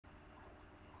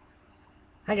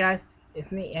Hi guys,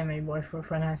 it's me,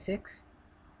 animeboy4496,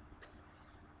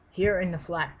 here in the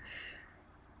flash.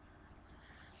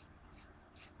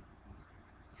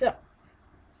 So,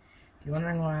 if you're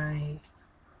wondering why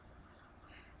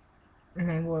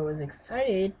Animeboy was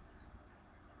excited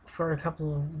for a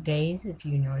couple of days, if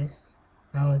you notice,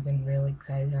 I wasn't really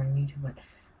excited on YouTube, but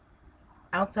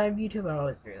outside of YouTube I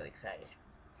was really excited.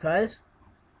 Because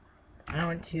I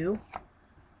went to...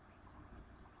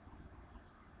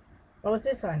 What's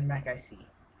this on the back I see?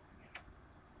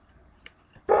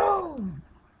 Boom!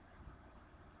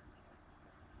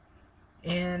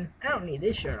 And I don't need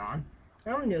this shirt on.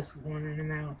 I'm just wondering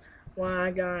about why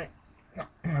I got...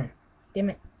 Damn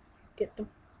it. Get the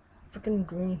freaking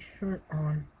green shirt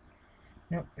on.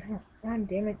 No, God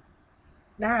damn it.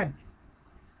 God.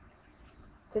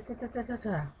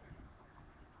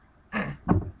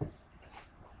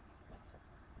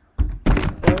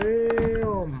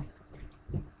 Boom.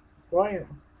 Right.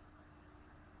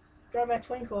 Grab that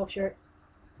 2012 shirt.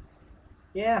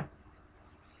 Yeah.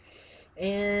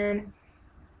 And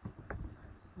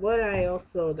what I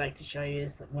also would like to show you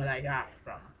is what I got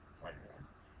from one of them.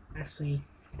 Actually,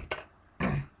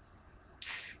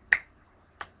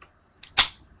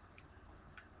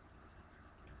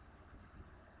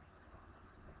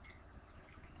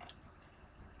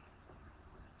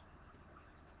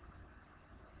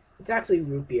 it's actually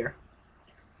root beer.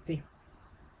 See?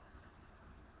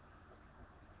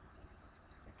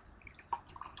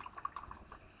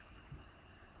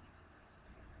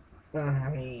 I don't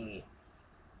have any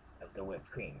of the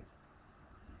whipped cream.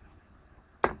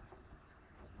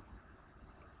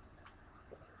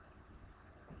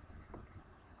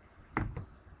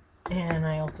 And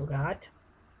I also got,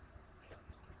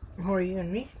 before you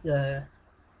even reach the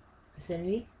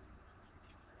vicinity,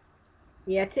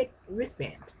 tick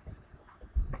wristbands.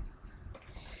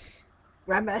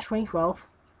 Grad Bash 2012.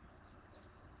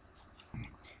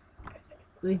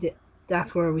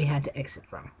 That's where we had to exit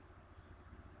from.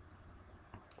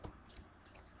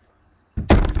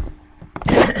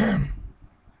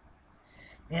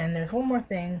 And there's one more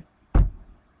thing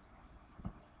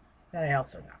that I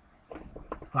also got.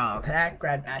 Well, I was at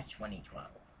Grad Bash 2012.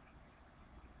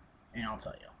 And I'll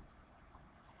tell you.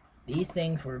 These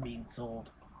things were being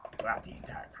sold throughout the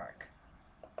entire park.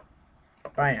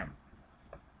 Buy them.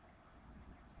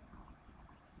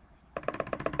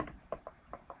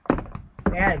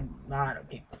 They had a lot of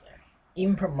people there.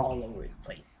 Even from all over the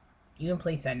place. Even a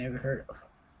place I never heard of.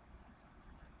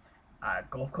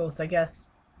 Gulf Coast, I guess.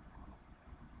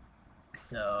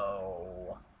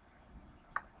 So,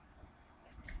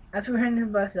 as we were heading to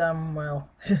the bus, well,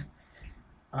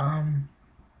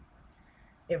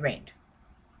 it rained.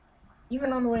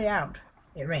 Even on the way out,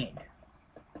 it rained.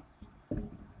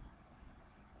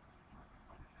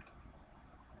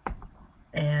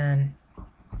 And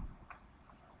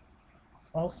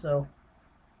also,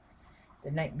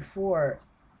 the night before,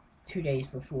 2 days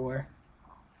before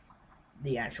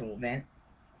the actual event,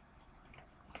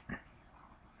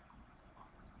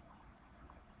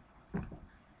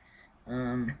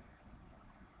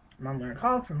 Mom got a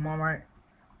call from Walmart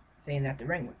saying that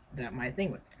that my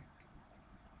thing was in.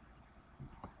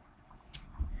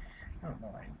 I don't know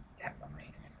why I have it on my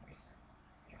hand anyways.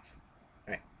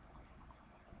 Alright.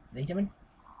 Ladies and gentlemen,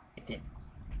 it's in.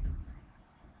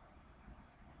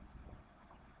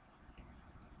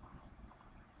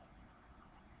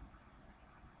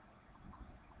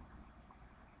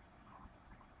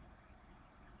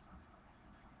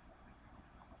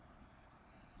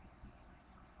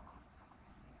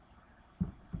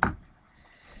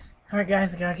 Alright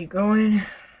guys, I gotta keep going.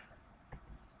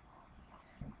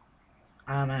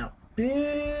 I'm out.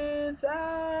 Peace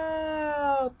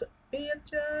out,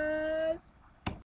 bitches!